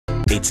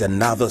It's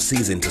another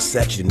season to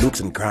search the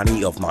nooks and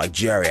crannies of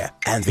Nigeria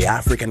and the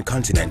African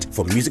continent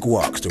for music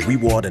works to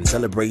reward and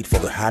celebrate for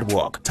the hard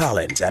work,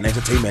 talent, and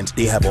entertainment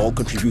they have all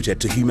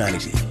contributed to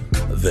humanity.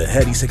 The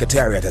Headies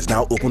Secretariat has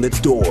now opened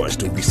its doors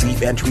to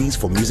receive entries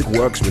for music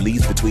works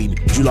released between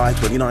July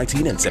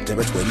 2019 and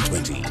September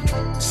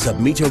 2020.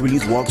 Submit your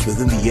release works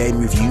within the year in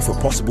review for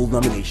possible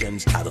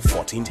nominations at the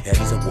 14th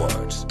Headies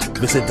Awards.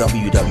 Visit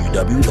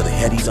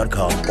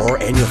www.theheadies.com or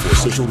any of your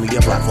social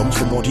media platforms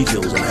for more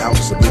details on how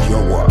to submit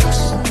your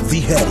works. The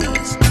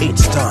Headies,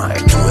 it's time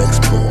to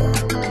explore.